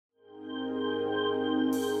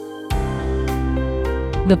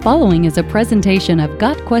The following is a presentation of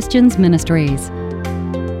Got Questions Ministries.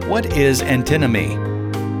 What is antinomy?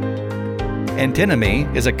 Antinomy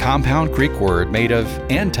is a compound Greek word made of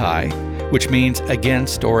anti, which means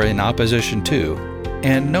against or in opposition to,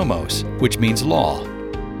 and nomos, which means law.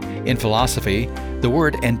 In philosophy, the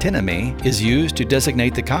word antinomy is used to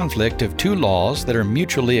designate the conflict of two laws that are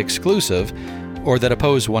mutually exclusive or that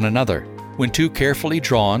oppose one another. When two carefully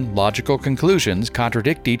drawn logical conclusions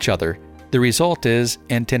contradict each other, the result is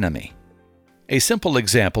antinomy. A simple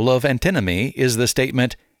example of antinomy is the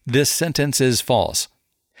statement, "This sentence is false."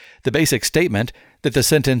 The basic statement that the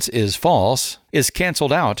sentence is false is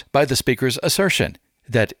canceled out by the speaker's assertion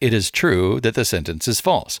that it is true that the sentence is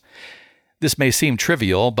false. This may seem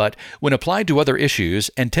trivial, but when applied to other issues,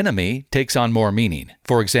 antinomy takes on more meaning.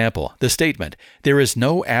 For example, the statement, "There is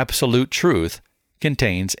no absolute truth,"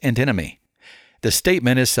 contains antinomy. The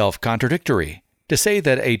statement is self-contradictory. To say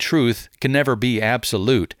that a truth can never be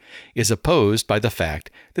absolute is opposed by the fact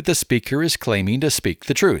that the speaker is claiming to speak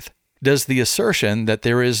the truth. Does the assertion that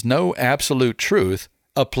there is no absolute truth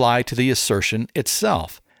apply to the assertion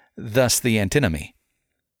itself? Thus the antinomy.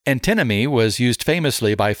 Antinomy was used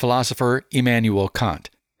famously by philosopher Immanuel Kant.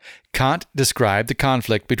 Kant described the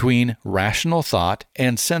conflict between rational thought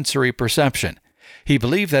and sensory perception. He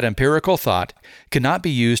believed that empirical thought could not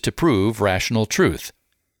be used to prove rational truth.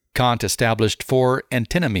 Kant established four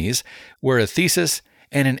antinomies, where a thesis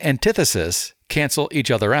and an antithesis cancel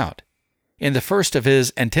each other out. In the first of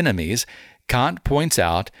his antinomies, Kant points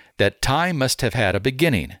out that time must have had a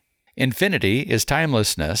beginning. Infinity is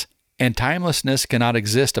timelessness, and timelessness cannot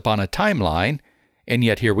exist upon a timeline, and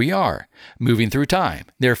yet here we are, moving through time.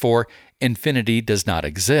 Therefore, infinity does not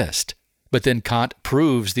exist. But then Kant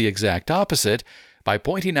proves the exact opposite by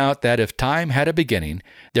pointing out that if time had a beginning,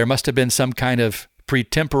 there must have been some kind of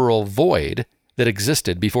pretemporal void that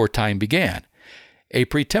existed before time began. A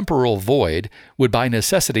pretemporal void would by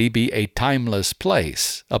necessity be a timeless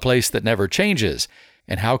place, a place that never changes.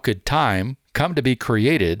 And how could time come to be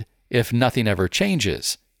created if nothing ever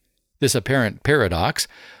changes? This apparent paradox,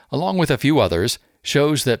 along with a few others,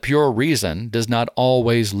 shows that pure reason does not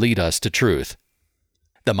always lead us to truth.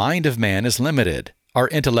 The mind of man is limited. Our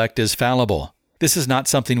intellect is fallible. This is not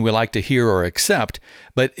something we like to hear or accept,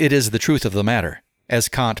 but it is the truth of the matter. As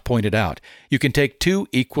Kant pointed out, you can take two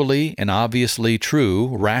equally and obviously true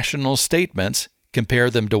rational statements, compare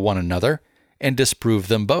them to one another, and disprove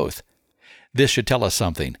them both. This should tell us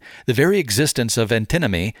something. The very existence of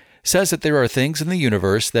antinomy says that there are things in the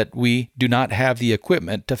universe that we do not have the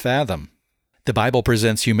equipment to fathom. The Bible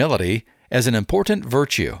presents humility as an important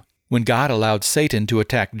virtue. When God allowed Satan to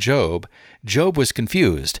attack Job, Job was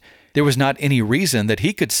confused. There was not any reason that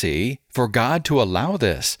he could see for God to allow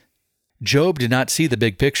this. Job did not see the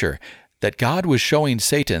big picture, that God was showing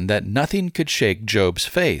Satan that nothing could shake Job's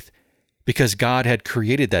faith, because God had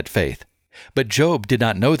created that faith. But Job did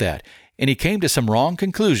not know that, and he came to some wrong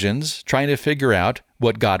conclusions trying to figure out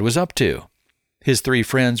what God was up to. His three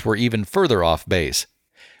friends were even further off base.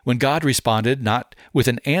 When God responded not with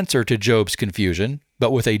an answer to Job's confusion,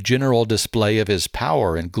 but with a general display of his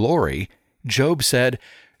power and glory, Job said,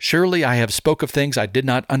 "Surely I have spoke of things I did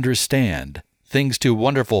not understand, things too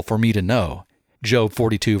wonderful for me to know." Job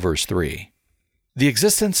 42, verse 3. The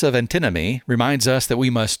existence of antinomy reminds us that we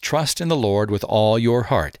must trust in the Lord with all your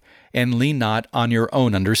heart, and lean not on your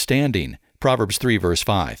own understanding. Proverbs 3, verse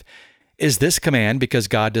 5. Is this command because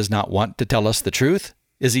God does not want to tell us the truth?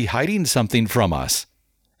 Is He hiding something from us?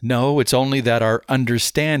 No, it's only that our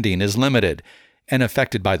understanding is limited and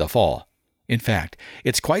affected by the fall. In fact,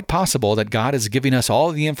 it's quite possible that God is giving us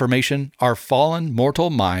all the information our fallen mortal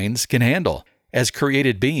minds can handle. As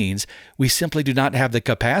created beings, we simply do not have the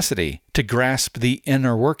capacity to grasp the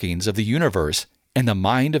inner workings of the universe and the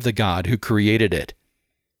mind of the God who created it.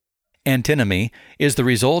 Antinomy is the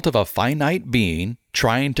result of a finite being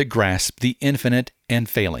trying to grasp the infinite and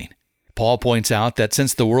failing. Paul points out that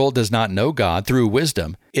since the world does not know God through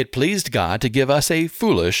wisdom, it pleased God to give us a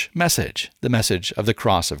foolish message, the message of the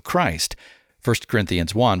cross of Christ. 1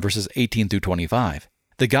 Corinthians 1, verses 18 through 25.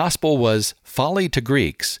 The gospel was folly to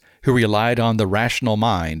Greeks, who relied on the rational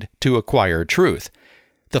mind to acquire truth.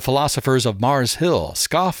 The philosophers of Mars Hill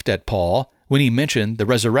scoffed at Paul when he mentioned the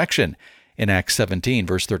resurrection in Acts 17,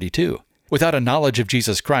 verse 32. Without a knowledge of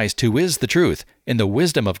Jesus Christ, who is the truth, and the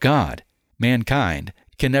wisdom of God, mankind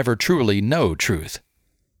can never truly know truth.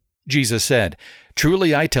 Jesus said,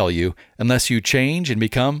 "Truly I tell you, unless you change and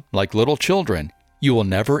become like little children, you will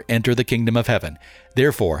never enter the kingdom of heaven.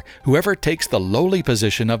 Therefore, whoever takes the lowly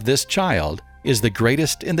position of this child is the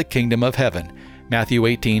greatest in the kingdom of heaven." Matthew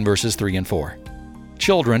 18, verses 3 and 4.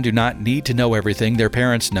 Children do not need to know everything their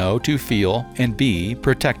parents know to feel and be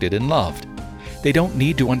protected and loved. They don't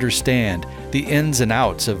need to understand the ins and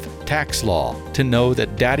outs of tax law to know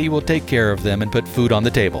that Daddy will take care of them and put food on the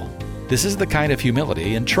table. This is the kind of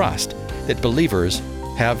humility and trust that believers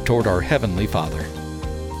have toward our Heavenly Father.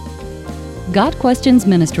 Got Questions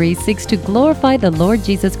Ministry seeks to glorify the Lord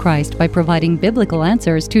Jesus Christ by providing biblical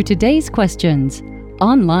answers to today's questions.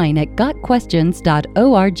 Online at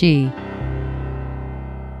gotquestions.org.